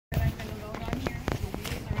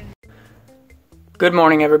Good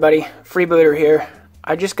morning, everybody. Freebooter here.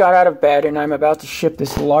 I just got out of bed and I'm about to ship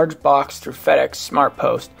this large box through FedEx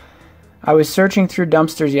SmartPost. I was searching through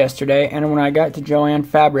dumpsters yesterday, and when I got to Joann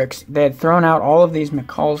Fabrics, they had thrown out all of these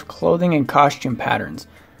McCall's clothing and costume patterns.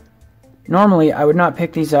 Normally, I would not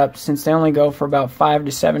pick these up since they only go for about $5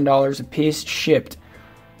 to $7 a piece shipped.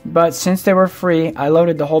 But since they were free, I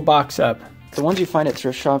loaded the whole box up. The ones you find at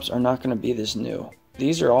thrift shops are not going to be this new.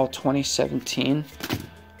 These are all 2017.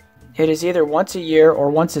 It is either once a year or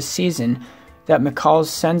once a season that McCall's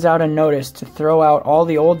sends out a notice to throw out all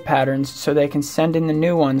the old patterns so they can send in the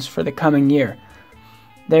new ones for the coming year.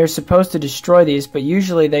 They are supposed to destroy these, but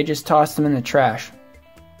usually they just toss them in the trash.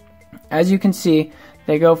 As you can see,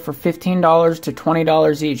 they go for $15 to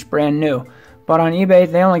 $20 each brand new, but on eBay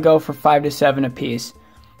they only go for $5 to $7 a piece.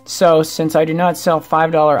 So, since I do not sell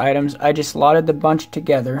 $5 items, I just lotted the bunch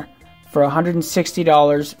together for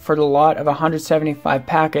 $160 for the lot of 175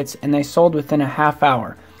 packets, and they sold within a half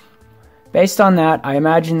hour. Based on that, I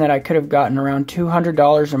imagine that I could have gotten around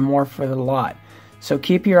 $200 or more for the lot. So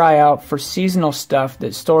keep your eye out for seasonal stuff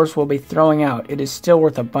that stores will be throwing out. It is still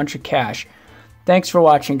worth a bunch of cash. Thanks for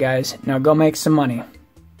watching, guys. Now go make some money.